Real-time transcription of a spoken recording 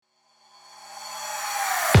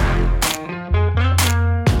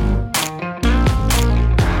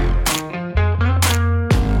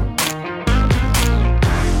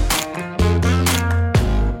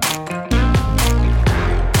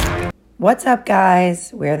What's up,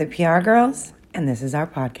 guys? We're the PR girls, and this is our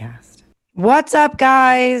podcast. What's up,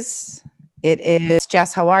 guys? It is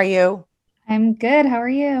Jess. How are you? I'm good. How are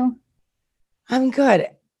you? I'm good.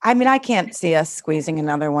 I mean, I can't see us squeezing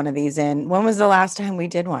another one of these in. When was the last time we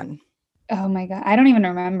did one? Oh my God. I don't even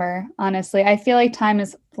remember, honestly. I feel like time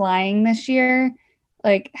is flying this year.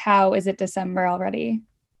 Like, how is it December already?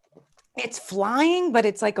 It's flying, but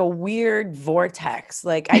it's like a weird vortex.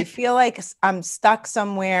 Like, I feel like I'm stuck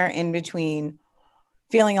somewhere in between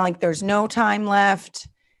feeling like there's no time left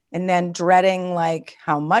and then dreading like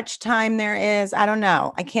how much time there is. I don't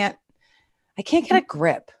know. I can't get a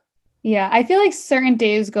grip. Yeah, I feel like certain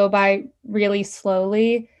days go by really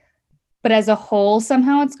slowly, but as a whole,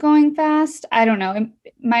 somehow it's going fast. I don't know.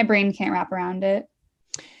 My brain can't wrap around it.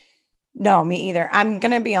 No, me either. I'm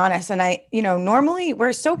going to be honest. And normally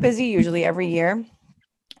we're so busy usually every year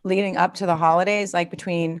leading up to the holidays, like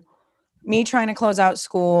between me trying to close out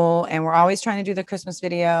school and we're always trying to do the Christmas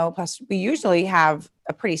video. Plus, we usually have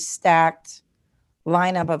a pretty stacked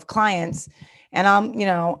lineup of clients.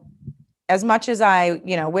 And as much as I,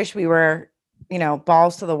 wish we were,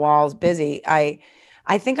 balls to the walls busy, I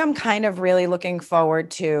think I'm kind of really looking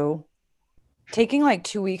forward to taking like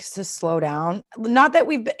 2 weeks to slow down. Not that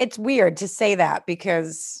it's weird to say that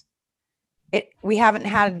because we haven't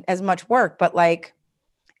had as much work, but like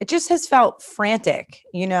it just has felt frantic,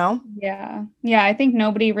 you know? Yeah. Yeah. I think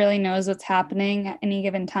nobody really knows what's happening at any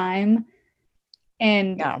given time.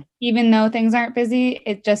 And Yeah. even though things aren't busy,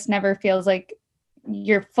 it just never feels like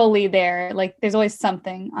you're fully there. Like there's always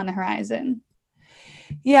something on the horizon.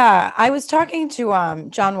 Yeah. I was talking to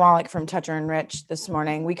John Wallach from Toucher and Rich this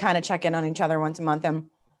morning. We kind of check in on each other once a month. And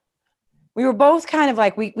we were both kind of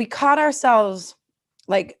like we caught ourselves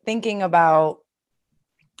like thinking about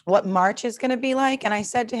what March is going to be like. And I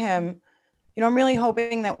said to him, I'm really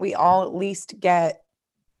hoping that we all at least get,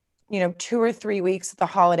 2 or 3 weeks of the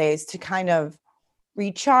holidays to kind of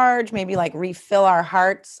recharge, maybe like refill our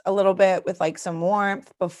hearts a little bit with like some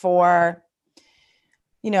warmth before,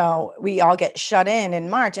 we all get shut in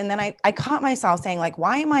March. And then I caught myself saying like,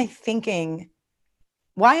 why am I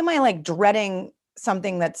like dreading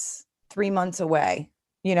something that's 3 months away,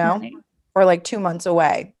 Right. or like 2 months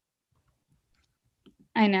away?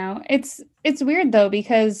 I know. It's weird though,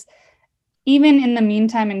 because even in the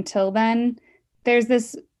meantime until then, there's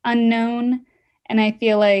this unknown. And I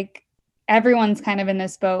feel like everyone's kind of in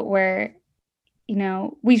this boat where,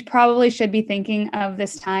 we probably should be thinking of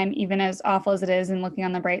this time, even as awful as it is, and looking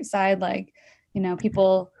on the bright side. Like,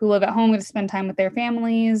 people who live at home get to spend time with their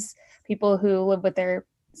families, people who live with their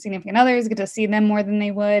significant others get to see them more than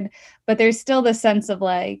they would. But there's still the sense of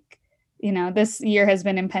like, this year has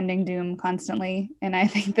been impending doom constantly. And I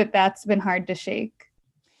think that that's been hard to shake.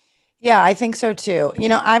 Yeah, I think so too.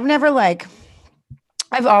 I've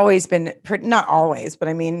always been not always, but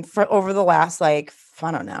I mean, for over the last like,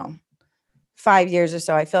 I don't know, 5 years or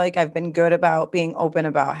so, I feel like I've been good about being open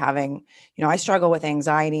about having, I struggle with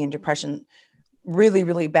anxiety and depression really,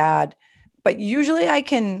 really bad, but usually I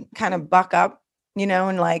can kind of buck up,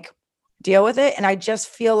 and like deal with it. And I just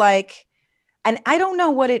feel like, and I don't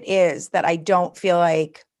know what it is that I don't feel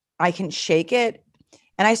like I can shake it.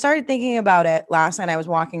 And I started thinking about it last night. I was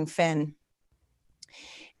walking Finn.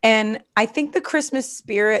 And I think the Christmas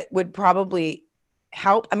spirit would probably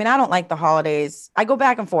help. I mean, I don't like the holidays. I go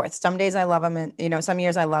back and forth. Some days I love them, and some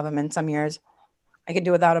years I love them, and some years I could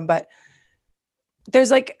do without them. But there's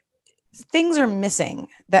like things are missing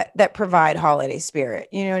that provide holiday spirit.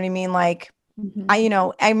 You know what I mean? Like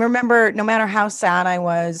Mhm. I remember no matter how sad I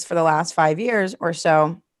was for the last 5 years or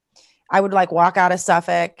so, I would like walk out of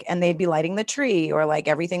Suffolk and they'd be lighting the tree or like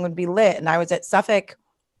everything would be lit. And I was at Suffolk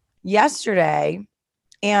yesterday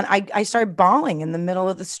and I started bawling in the middle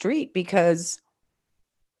of the street because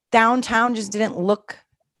downtown just didn't look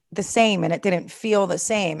the same and it didn't feel the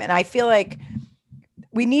same. And I feel like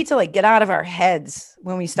we need to like get out of our heads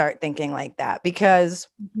when we start thinking like that because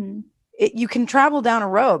Mhm. you can travel down a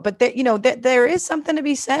road, but there is something to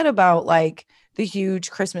be said about like the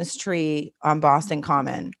huge Christmas tree on Boston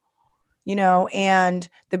Common, and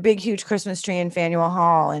the big, huge Christmas tree in Faneuil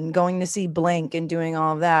Hall and going to see Blink and doing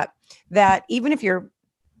all of that, that even if you're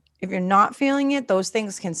not feeling it, those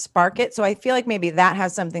things can spark it. So I feel like maybe that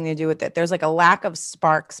has something to do with it. There's like a lack of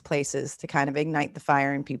sparks places to kind of ignite the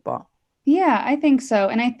fire in people. Yeah, I think so.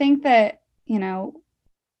 And I think that,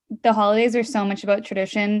 the holidays are so much about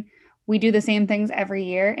tradition. We do the same things every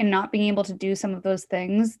year, and not being able to do some of those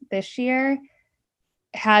things this year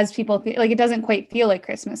has people feel like it doesn't quite feel like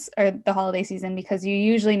Christmas or the holiday season, because you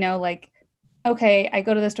usually know, like, okay, I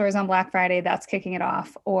go to the stores on Black Friday, that's kicking it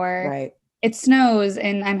off. Or Right. it snows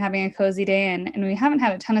and I'm having a cozy day in, and we haven't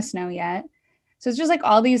had a ton of snow yet. So it's just like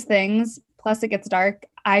all these things. Plus, it gets dark,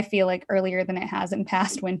 I feel like, earlier than it has in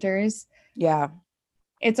past winters. Yeah.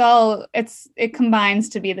 It combines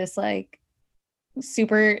to be this like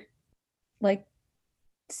super like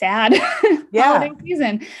sad Yeah. holiday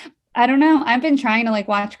season. I don't know. I've been trying to like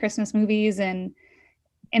watch Christmas movies and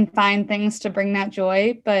find things to bring that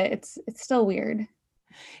joy, but it's still weird.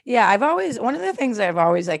 Yeah, one of the things I've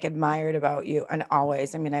always like admired about you, and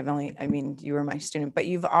always, I mean, you were my student, but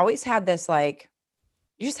you've always had this like,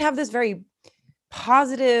 you just have this very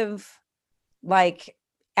positive, like,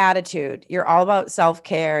 attitude. You're all about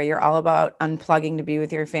self-care. You're all about unplugging to be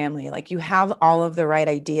with your family. Like, you have all of the right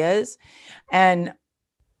ideas. And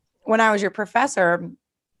when I was your professor,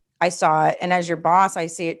 I saw it. And as your boss, I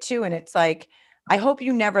see it too. And it's like, I hope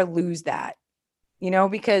you never lose that,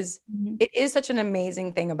 because it is such an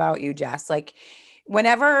amazing thing about you, Jess. Like,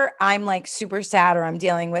 whenever I'm like super sad or I'm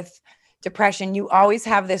dealing with depression, you always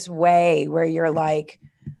have this way where you're like,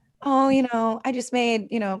 oh, I just made,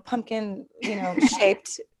 pumpkin,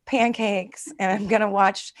 shaped pancakes, and I'm going to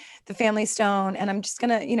watch The Family Stone, and I'm just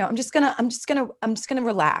going to, I'm just going to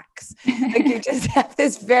relax. Like, you just have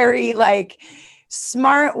this very like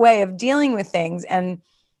smart way of dealing with things. And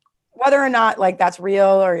whether or not like that's real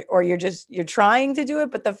or you're trying to do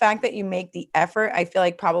it, but the fact that you make the effort, I feel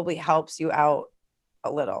like probably helps you out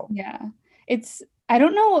a little. Yeah. I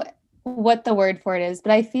don't know what the word for it is,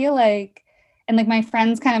 but I feel like, and like my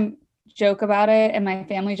friends kind of joke about it and my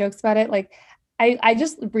family jokes about it. Like, I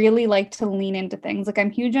just really like to lean into things. Like, I'm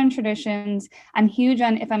huge on traditions. I'm huge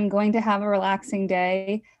on, if I'm going to have a relaxing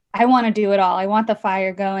day, I want to do it all. I want the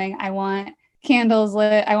fire going. I want candles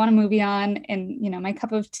lit. I want a movie on and, my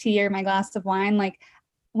cup of tea or my glass of wine. Like,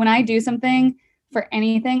 when I do something for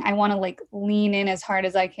anything, I want to like lean in as hard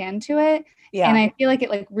as I can to it. Yeah. And I feel like it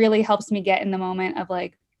like really helps me get in the moment of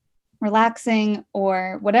like relaxing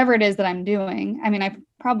or whatever it is that I'm doing. I mean, I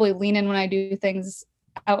probably lean in when I do things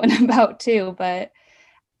out and about too, but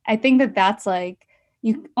I think that that's like,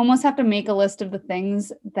 you almost have to make a list of the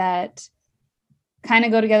things that kind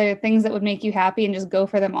of go together, things that would make you happy, and just go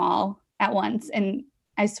for them all at once. And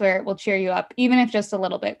I swear it will cheer you up, even if just a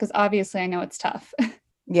little bit, because obviously I know it's tough.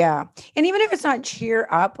 Yeah. And even if it's not cheer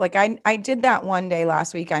up, like I did that one day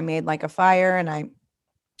last week. I made like a fire and I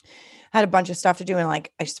had a bunch of stuff to do, and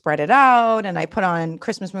like I spread it out and I put on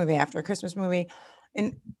Christmas movie after Christmas movie.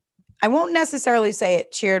 And I won't necessarily say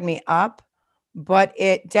it cheered me up, but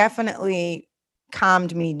it definitely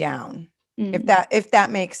calmed me down. If that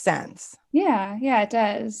makes sense. Yeah, it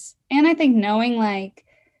does. And I think knowing like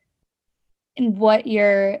what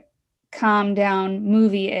your calm down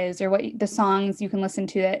movie is, or what the songs you can listen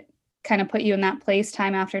to that kind of put you in that place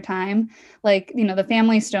time after time. Like, The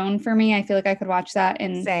Family Stone for me, I feel like I could watch that,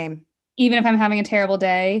 and same. Even if I'm having a terrible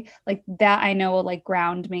day, like that I know will like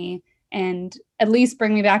ground me and at least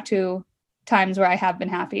bring me back to times where I have been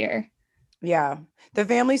happier. Yeah. The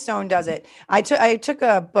Family Stone does it. I took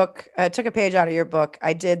a page out of your book.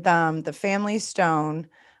 I did The Family Stone.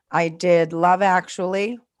 I did Love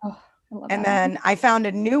Actually. Oh, I love and that then I found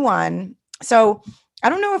a new one. So I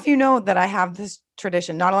don't know if you know that I have this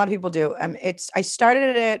tradition. Not a lot of people do. I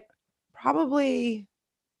started it probably,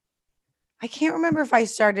 I can't remember if I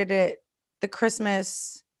started it the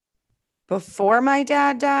Christmas before my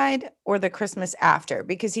dad died or the Christmas after,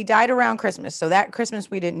 because he died around Christmas. So that Christmas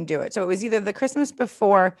we didn't do it. So it was either the Christmas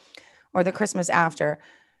before or the Christmas after.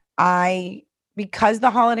 Because the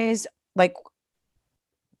holidays, like,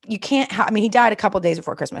 you can't, he died a couple days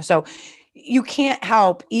before Christmas. So you can't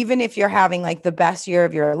help, even if you're having like the best year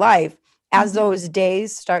of your life, as those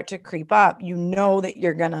days start to creep up, that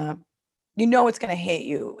it's going to hit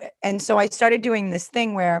you. And so I started doing this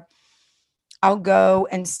thing where I'll go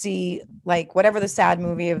and see like whatever the sad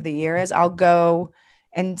movie of the year is, I'll go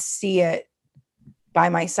and see it by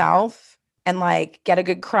myself and like get a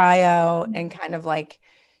good cry out and kind of like,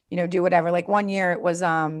 do whatever. Like one year it was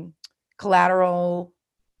collateral,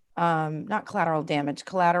 not collateral damage,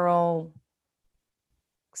 collateral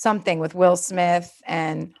something with Will Smith.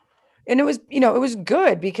 And it was, it was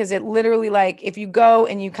good because it literally, like, if you go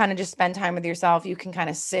and you kind of just spend time with yourself, you can kind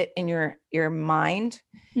of sit in your mind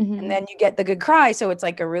and then you get the good cry. So it's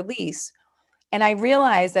like a release. And I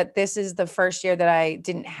realized that this is the first year that I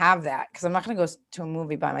didn't have that, because I'm not going to go to a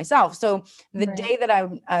movie by myself. So the day that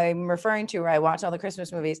I'm referring to, where I watch all the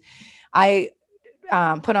Christmas movies, I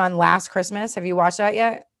put on Last Christmas. Have you watched that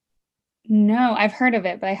yet? No, I've heard of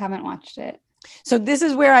it, but I haven't watched it. So this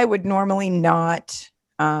is where I would normally not,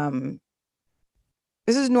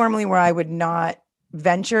 this is normally where I would not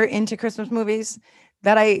venture into Christmas movies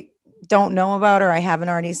that I don't know about or I haven't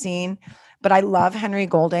already seen. but I love Henry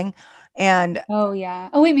Golding. And Oh yeah.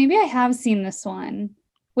 Oh wait, maybe I have seen this one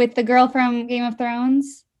with the girl from Game of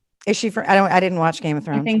Thrones. is she from, I didn't watch Game of I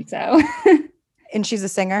Thrones. think so. And she's a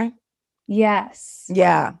singer. Yes.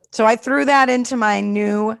 Yeah. So I threw that into my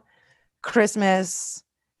new Christmas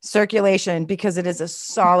circulation because it is a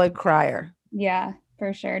solid crier. Yeah,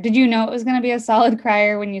 for sure. Did you know it was going to be a solid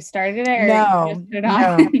crier when you started it, or you just No, put it no,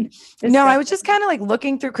 on? no. I was just kind of like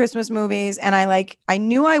looking through Christmas movies, and I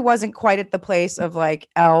knew I wasn't quite at the place of like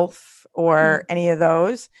Elf or any of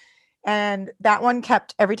those. And that one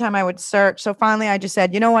kept every time I would search. So finally I just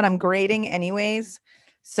said, you know what? I'm grading anyways.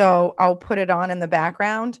 So I'll put it on in the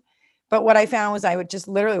background. But what I found was I would just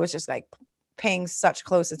literally was just like paying such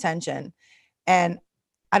close attention. And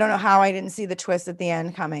I don't know how I didn't see the twist at the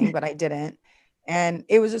end coming, but I didn't. And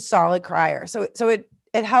it was a solid crier. So it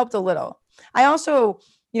helped a little. I also,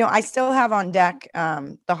 I still have on deck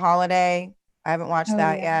The Holiday. I haven't watched Oh,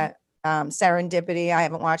 that yeah. yet. Serendipity. I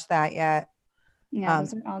haven't watched that yet. Yeah,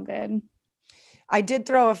 those are all good. I did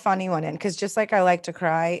throw a funny one in because just like I like to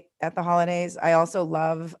cry at the holidays, I also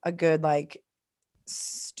love a good like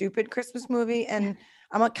stupid Christmas movie. And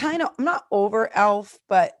I'm not over Elf,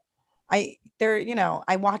 but I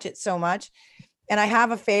watch it so much. And I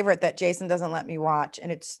have a favorite that Jason doesn't let me watch.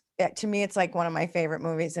 And to me, it's like one of my favorite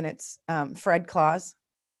movies, and it's Fred Claus.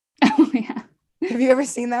 Oh yeah. Have you ever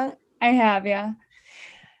seen that? I have, yeah.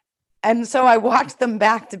 And so I watched them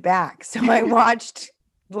back to back. So I watched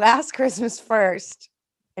Last Christmas first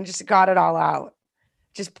and just got it all out.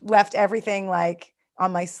 Just left everything like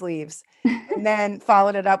on my sleeves, and then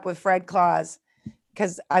followed it up with Fred Claus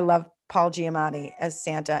because I love Paul Giamatti as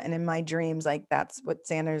Santa. And in my dreams, like that's what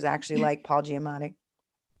Santa's actually like, Paul Giamatti.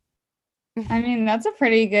 I mean, that's a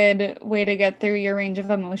pretty good way to get through your range of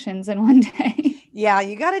emotions in one day. Yeah,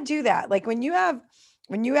 you got to do that. Like when you have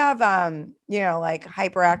like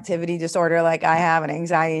hyperactivity disorder like I have, and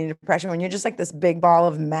anxiety and depression, when you're just like this big ball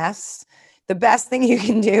of mess, the best thing you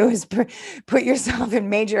can do is put yourself in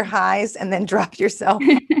major highs and then drop yourself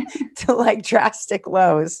to like drastic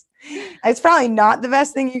lows. It's probably not the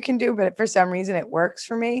best thing you can do, but for some reason it works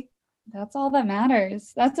for me. That's all that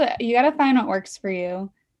matters. You got to find what works for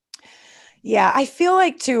you. Yeah, I feel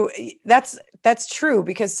like too, that's true,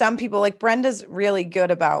 because some people like Brenda's really good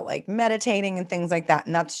about like meditating and things like that.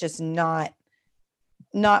 And that's just not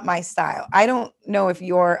my style. I don't know if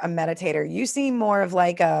you're a meditator. You seem more of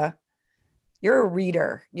like you're a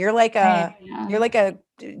reader. You're like Yeah.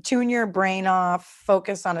 tune your brain off,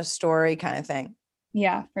 focus on a story kind of thing.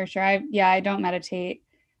 Yeah, for sure. I don't meditate.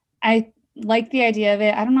 I like the idea of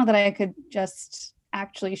it. I don't know that I could just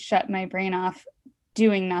actually shut my brain off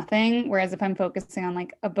doing nothing. Whereas if I'm focusing on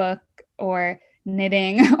like a book or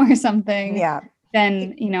knitting or something, Yeah.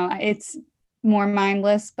 then, it's more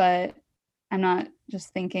mindless, but I'm not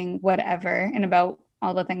just thinking whatever and about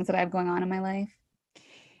all the things that I have going on in my life.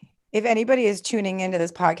 If anybody is tuning into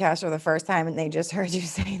this podcast for the first time and they just heard you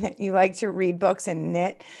say that you like to read books and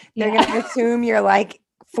knit, they're going to assume you're like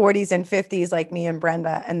 40s and 50s like me and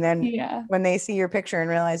Brenda. And then when they see your picture and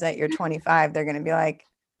realize that you're 25, they're going to be like,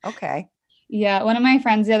 okay. Yeah. One of my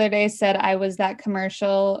friends the other day said I was that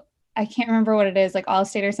commercial. I can't remember what it is, like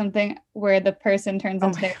Allstate or something, where the person turns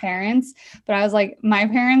into their parents. But I was like, my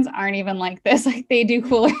parents aren't even like this. Like they do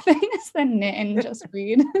cooler things than knit and just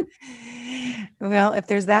read. Well, if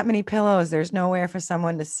there's that many pillows, there's nowhere for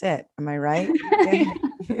someone to sit. Am I right?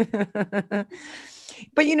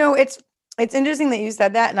 But it's interesting that you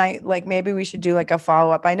said that. And I like, maybe we should do like a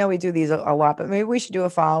follow-up. I know we do these a lot, but maybe we should do a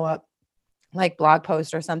follow-up, like blog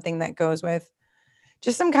post or something that goes with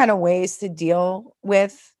just some kind of ways to deal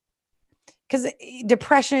with, because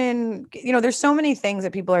depression, there's so many things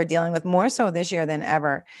that people are dealing with, more so this year than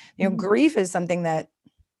ever. Grief is something that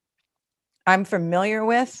I'm familiar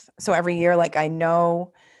with. So every year, like I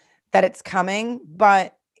know that it's coming,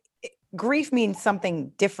 but grief means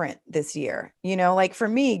something different this year. Like for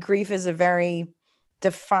me, grief is a very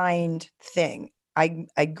defined thing.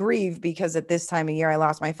 I grieve because at this time of year I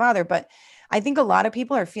lost my father, but I think a lot of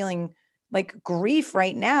people are feeling like grief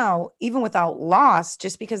right now, even without loss,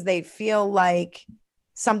 just because they feel like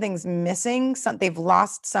something's missing, they've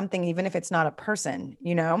lost something, even if it's not a person,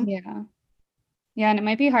 Yeah. Yeah. And it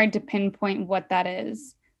might be hard to pinpoint what that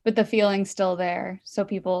is, but the feeling's still there. So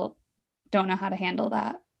people don't know how to handle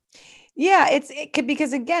that. Yeah, it could,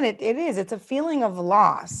 because again, it's a feeling of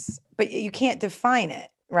loss, but you can't define it,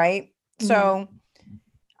 right? Mm-hmm. So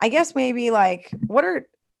I guess maybe like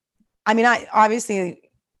I obviously,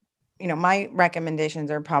 my recommendations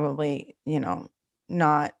are probably,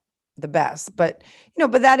 not the best, but,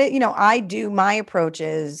 but that, my approach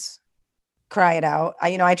is cry it out.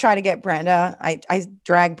 I try to get Brenda. I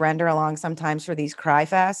drag Brenda along sometimes for these cry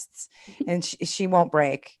fests, and she won't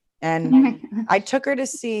break. Oh And my gosh. I took her to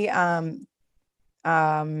see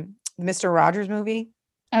Mr. Rogers movie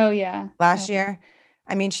Oh yeah. last year.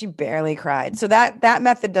 I mean, she barely cried. So that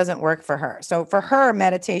method doesn't work for her. So for her,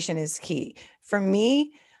 meditation is key. For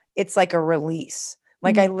me, it's like a release.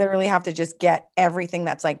 Like I literally have to just get everything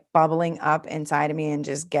that's like bubbling up inside of me and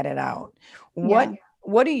just get it out. Yeah.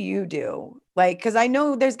 What do you do? Like, because I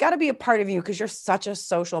know there's got to be a part of you, because you're such a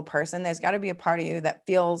social person. There's got to be a part of you that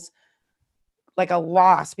feels like a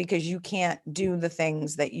loss because you can't do the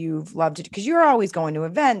things that you've loved to do, because you're always going to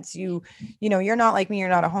events. You're not like me, you're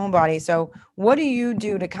not a homebody. So what do you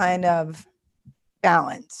do to kind of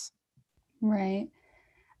balance? Right.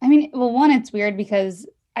 I mean, well, one, it's weird because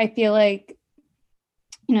I feel like,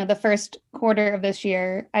 the first quarter of this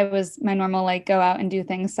year, I was my normal, like, go out and do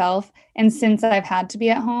things self. And since I've had to be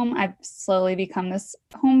at home, I've slowly become this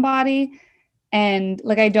homebody. And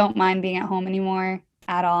like, I don't mind being at home anymore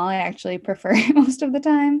at all. I actually prefer it most of the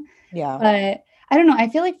time. Yeah. But I don't know. I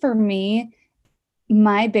feel like for me,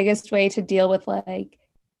 my biggest way to deal with like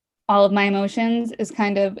all of my emotions is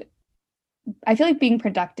kind of, I feel like being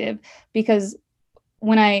productive, because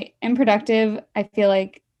when I am productive, I feel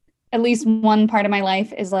like at least one part of my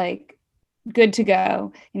life is like good to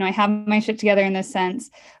go. I have my shit together in this sense.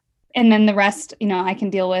 And then the rest, I can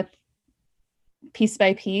deal with piece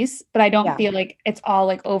by piece, but I don't feel like it's all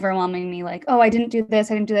like overwhelming me. Like, oh, I didn't do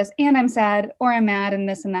this, and I'm sad, or I'm mad, and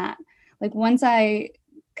this and that. Like once I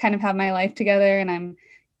kind of have my life together and I'm,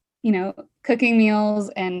 cooking meals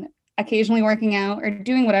and occasionally working out or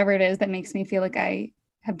doing whatever it is that makes me feel like I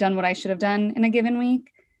have done what I should have done in a given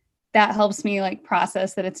week, that helps me like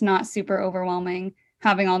process that it's not super overwhelming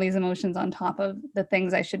having all these emotions on top of the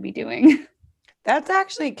things I should be doing. That's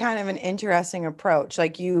actually kind of an interesting approach.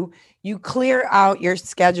 Like you clear out your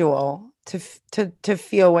schedule to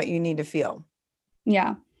feel what you need to feel.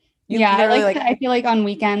 Yeah. You Yeah. literally I feel like on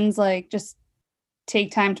weekends, like just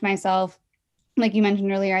take time to myself. Like you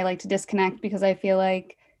mentioned earlier, I like to disconnect because I feel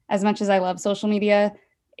like as much as I love social media,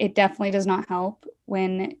 it definitely does not help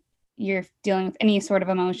when you're dealing with any sort of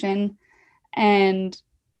emotion. And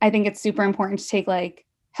I think it's super important to take like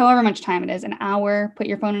however much time it is, an hour, put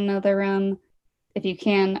your phone in another room, if you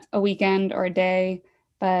can, a weekend or a day.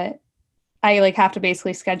 But I like have to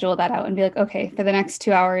basically schedule that out and be like, okay, for the next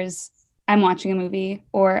 2 hours, I'm watching a movie,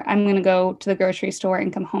 or I'm going to go to the grocery store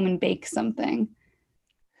and come home and bake something.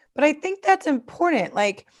 But I think that's important.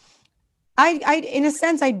 Like I in a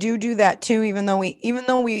sense I do that too, even though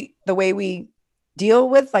we the way we deal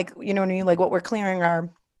with, like, what I mean, like what we're clearing our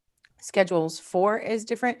schedules for is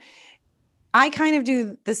different. I kind of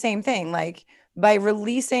do the same thing. Like by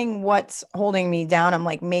releasing what's holding me down, I'm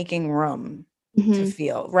like making room to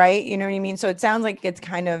feel, right? You know what I mean? So it sounds like it's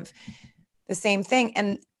kind of the same thing.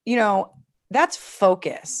 And that's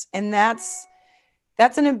focus, and that's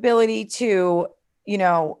an ability to,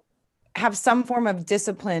 have some form of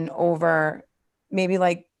discipline over maybe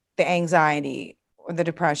like the anxiety or the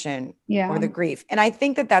depression or the grief. And I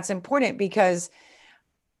think that that's important because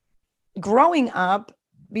growing up,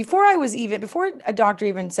 before a doctor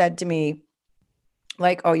even said to me,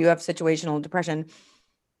 like, oh, you have situational depression,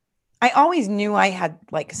 I always knew I had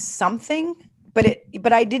like something,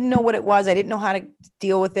 but I didn't know what it was. I didn't know how to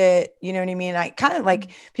deal with it. You know what I mean? I kind of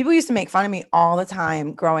like, people used to make fun of me all the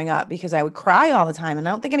time growing up because I would cry all the time. And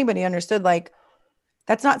I don't think anybody understood, like,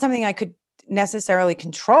 that's not something I could necessarily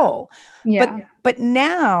control. Yeah. But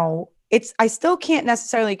now I still can't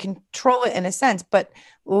necessarily control it in a sense, but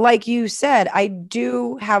like you said, I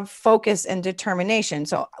do have focus and determination.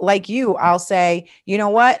 So like you, I'll say, you know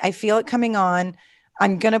what? I feel it coming on.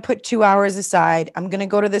 I'm going to put 2 hours aside. I'm going to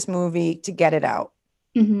go to this movie to get it out.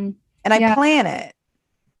 And I plan it.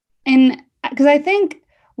 And because I think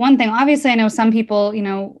one thing, obviously I know some people,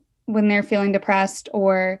 when they're feeling depressed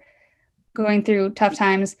or going through tough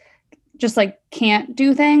times, just like can't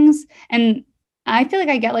do things. And I feel like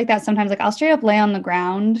I get like that sometimes. Like I'll straight up lay on the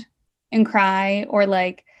ground and cry, or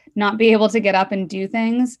like not be able to get up and do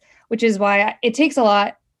things, which is why it takes a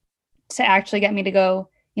lot to actually get me to go,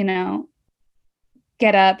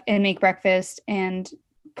 get up and make breakfast and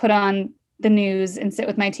put on the news and sit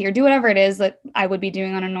with my tea or do whatever it is that I would be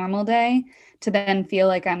doing on a normal day to then feel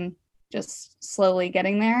like I'm just slowly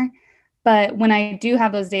getting there. But when I do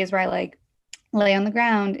have those days where I like lay on the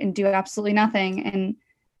ground and do absolutely nothing, and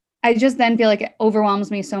I just then feel like it overwhelms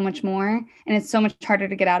me so much more. And it's so much harder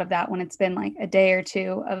to get out of that when it's been like a day or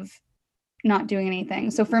two of not doing anything.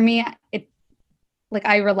 So for me,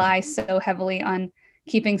 I rely so heavily on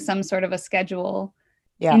keeping some sort of a schedule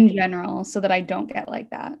in general so that I don't get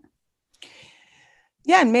like that.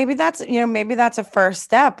 Yeah, and maybe that's a first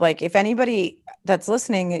step. Like if anybody that's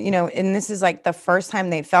listening, and this is like the first time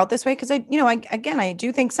they felt this way, because I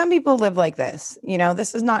do think some people live like this.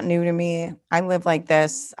 This is not new to me. I live like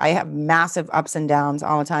this. I have massive ups and downs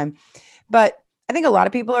all the time. But I think a lot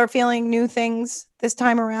of people are feeling new things this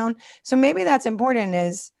time around. So maybe that's important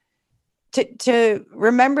is to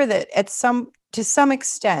remember that to some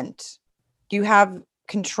extent you have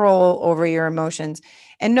control over your emotions,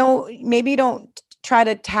 and no, maybe don't try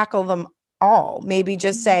to tackle them all. Maybe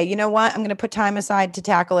just say, you know what, I'm going to put time aside to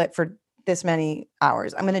tackle it for this many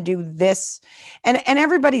hours. I'm going to do this. And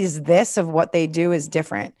everybody's this of what they do is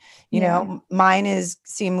different. Yeah. Mine is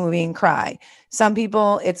see a movie and cry. Some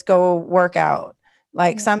people it's go work out.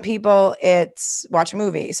 Like Yeah. some people it's watch a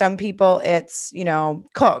movie. Some people it's,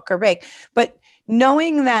 cook or bake. But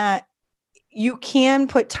knowing that you can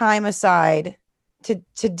put time aside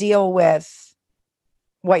to deal with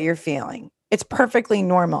what you're feeling. It's perfectly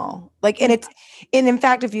normal. Like, and in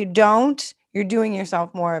fact, if you don't, you're doing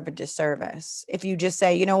yourself more of a disservice. If you just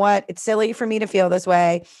say, you know what, it's silly for me to feel this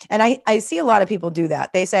way. And I see a lot of people do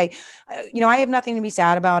that. They say, I have nothing to be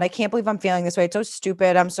sad about. I can't believe I'm feeling this way. It's so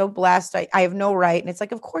stupid. I'm so blessed. I have no right. And it's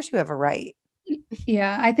like, of course you have a right.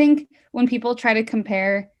 Yeah. I think when people try to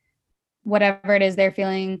compare whatever it is they're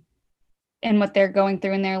feeling and what they're going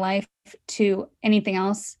through in their life to anything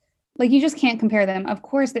else, like you just can't compare them. Of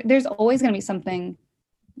course, there's always going to be something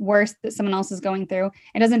worse that someone else is going through.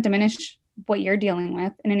 It doesn't diminish what you're dealing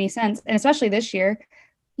with in any sense. And especially this year,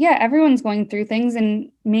 yeah, everyone's going through things,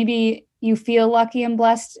 and maybe you feel lucky and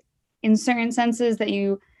blessed in certain senses that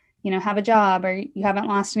you have a job or you haven't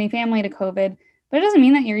lost any family to COVID, but it doesn't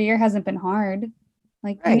mean that your year hasn't been hard.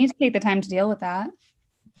 Like you Right. need to take the time to deal with that.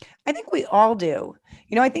 I think we all do.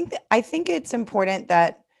 I think it's important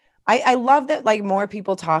that I love that like more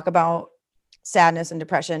people talk about sadness and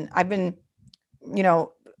depression. I've been, you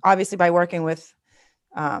know, obviously by working with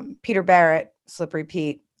Peter Barrett, Slippery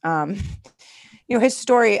Pete, his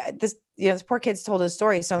story, this poor kid's told his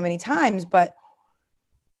story so many times, but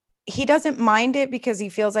he doesn't mind it because he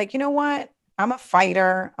feels like, you know what? I'm a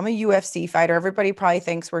fighter. I'm a UFC fighter. Everybody probably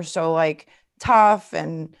thinks we're so like tough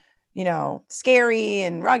and, scary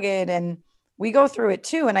and rugged. And we go through it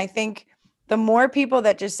too. And I think the more people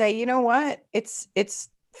that just say, you know what, it's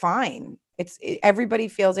fine. Everybody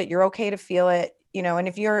feels it. You're okay to feel it, and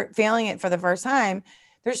if you're feeling it for the first time,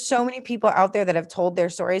 there's so many people out there that have told their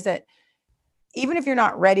stories that even if you're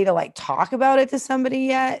not ready to like talk about it to somebody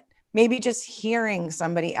yet, maybe just hearing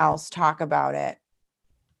somebody else talk about it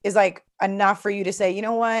is like enough for you to say, you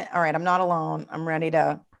know what? All right, I'm not alone. I'm ready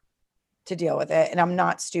to deal with it, and I'm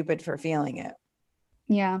not stupid for feeling it.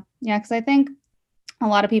 Yeah. Yeah. Cause I think a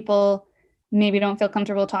lot of people maybe don't feel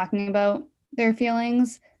comfortable talking about their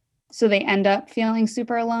feelings. So they end up feeling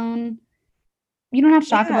super alone. You don't have to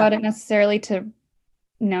talk Yeah. about it necessarily to,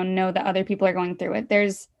 know that other people are going through it.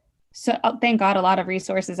 There's thank God, a lot of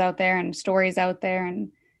resources out there and stories out there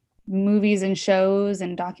and movies and shows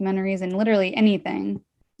and documentaries and literally anything.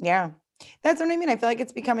 Yeah. That's what I mean. I feel like I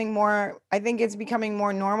think it's becoming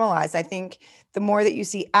more normalized. I think the more that you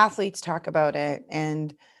see athletes talk about it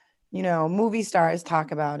and, movie stars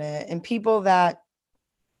talk about it and people that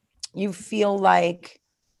you feel like,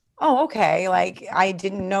 oh, okay, like I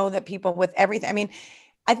didn't know that people with everything. I mean,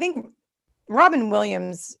 I think Robin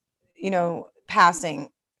Williams, passing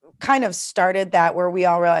kind of started that where we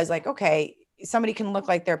all realized like, okay, somebody can look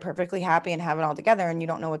like they're perfectly happy and have it all together and you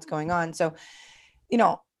don't know what's going on. So, you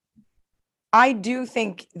know, I do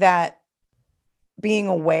think that being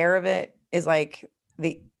aware of it is like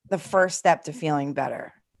the first step to feeling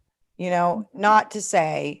better. Not to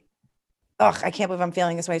say, ugh, I can't believe I'm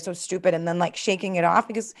feeling this way. It's so stupid. And then like shaking it off,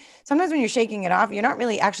 because sometimes when you're shaking it off, you're not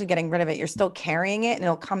really actually getting rid of it. You're still carrying it and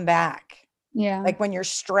it'll come back. Yeah. Like when you're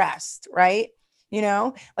stressed, right?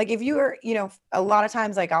 Like if you are, a lot of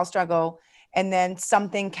times like I'll struggle and then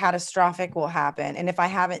something catastrophic will happen. And if I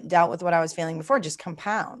haven't dealt with what I was feeling before, it just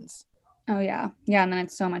compounds. Oh, yeah. Yeah. And then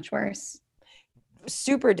it's so much worse.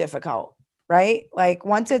 Super difficult, right? Like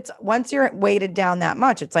once you're weighted down that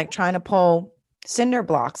much, it's like trying to pull cinder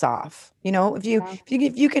blocks off. Yeah.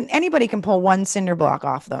 If you can, anybody can pull one cinder block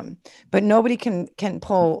off them, but nobody can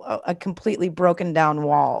pull a completely broken down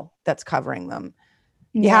wall that's covering them.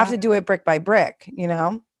 You have Yeah. to do it brick by brick.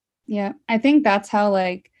 Yeah. I think that's how,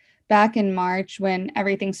 like, back in March when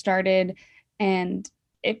everything started and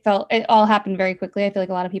it all happened very quickly. I feel like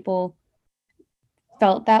a lot of people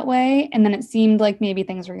felt that way. And then it seemed like maybe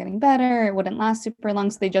things were getting better. It wouldn't last super long.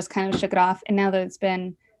 So they just kind of shook it off. And now that it's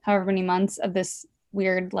been however many months of this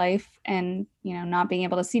weird life and, not being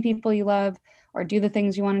able to see people you love or do the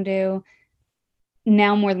things you want to do,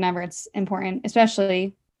 now more than ever, it's important,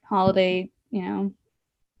 especially holiday,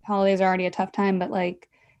 holidays are already a tough time, but like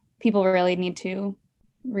people really need to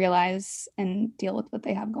realize and deal with what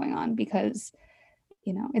they have going on because,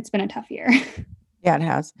 it's been a tough year. Yeah, it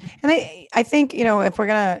has. And I think, if we're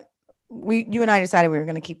gonna, you and I decided we were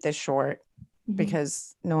gonna keep this short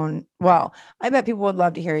because I bet people would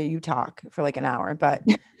love to hear you talk for like an hour, but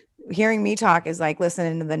hearing me talk is like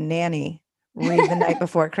listening to the nanny read the night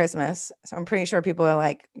before Christmas. So I'm pretty sure people are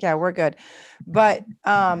like, yeah, we're good. But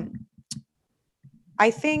I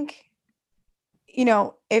think,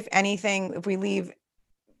 if anything, if we leave,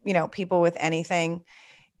 people with anything,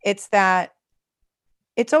 it's that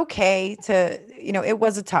it's okay to, it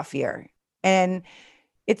was a tough year, and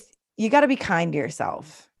you got to be kind to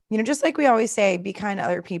yourself. Just like we always say, be kind to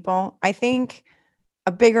other people. I think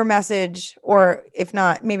a bigger message, or if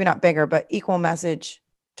not, maybe not bigger, but equal message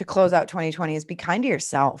to close out 2020 is be kind to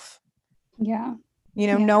yourself. Yeah.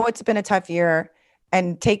 Know it's been a tough year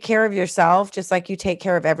and take care of yourself just like you take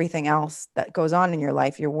care of everything else that goes on in your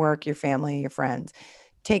life, your work, your family, your friends.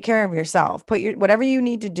 Take care of yourself. Put whatever you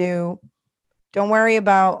need to do. Don't worry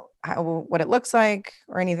about what it looks like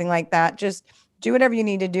or anything like that. Just do whatever you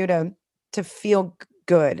need to do to feel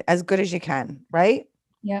good as you can, right?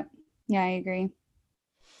 Yep. Yeah, I agree.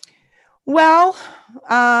 Well,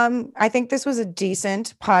 I think this was a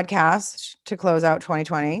decent podcast to close out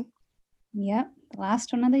 2020. Yep. The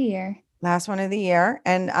last one of the year. Last one of the year.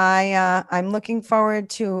 And I'm looking forward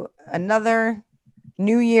to another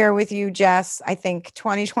new year with you, Jess. I think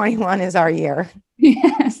 2021 is our year.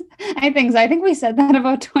 Yes, I think so. I think we said that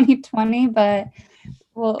about 2020, but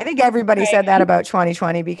I think everybody said that about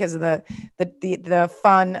 2020 because of the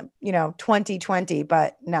fun, 2020.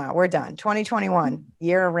 But no, we're done. 2021,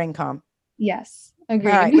 year of Ringcom. Yes,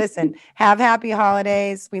 agreed. All right, listen, have happy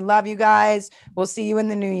holidays. We love you guys. We'll see you in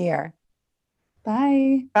the new year.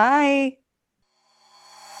 Bye. Bye.